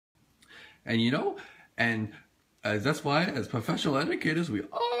And and that's why as professional educators, we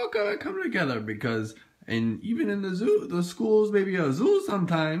all gotta come together because, and even in the schools, maybe a zoo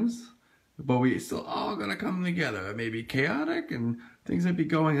sometimes, but we still all gotta come together. It may be chaotic and things may be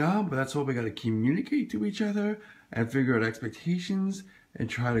going on, but that's why we gotta communicate to each other and figure out expectations and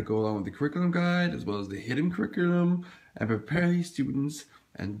try to go along with the curriculum guide as well as the hidden curriculum and prepare these students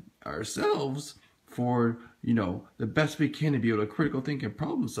and ourselves for, the best we can to be able to critical think and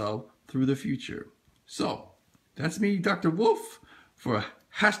problem solve through the future. So that's me, Dr. Wolf, for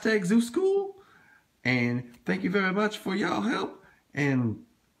hashtag Zoo School. And thank you very much for y'all help. And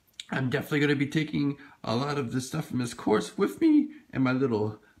I'm definitely going to be taking a lot of the stuff from this course with me in my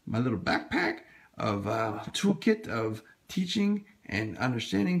little backpack of toolkit of teaching and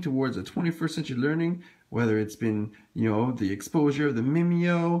understanding towards a 21st century learning, whether it's been, the exposure of the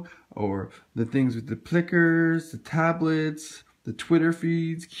Mimeo or the things with the Plickers, the tablets, the Twitter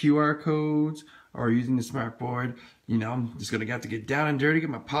feeds, QR codes, or using the smartboard. I'm just going to have to get down and dirty, get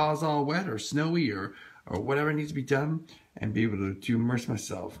my paws all wet or snowy or whatever needs to be done and be able to immerse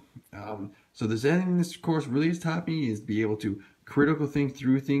myself. So there's anything this course really has taught me is be able to critical think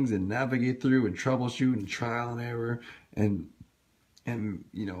through things and navigate through and troubleshoot and trial and error and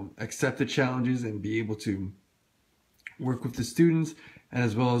accept the challenges and be able to work with the students and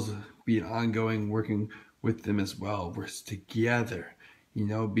as well as be an ongoing working with them as well. We're together,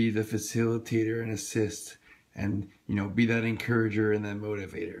 be the facilitator and assist and, be that encourager and that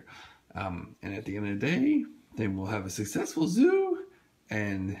motivator. And at the end of the day, then we'll have a successful zoo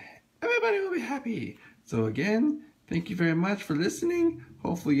and everybody will be happy. So again, thank you very much for listening.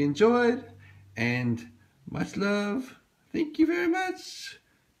 Hopefully you enjoyed and much love. Thank you very much.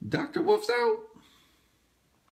 Dr. Wolf's out.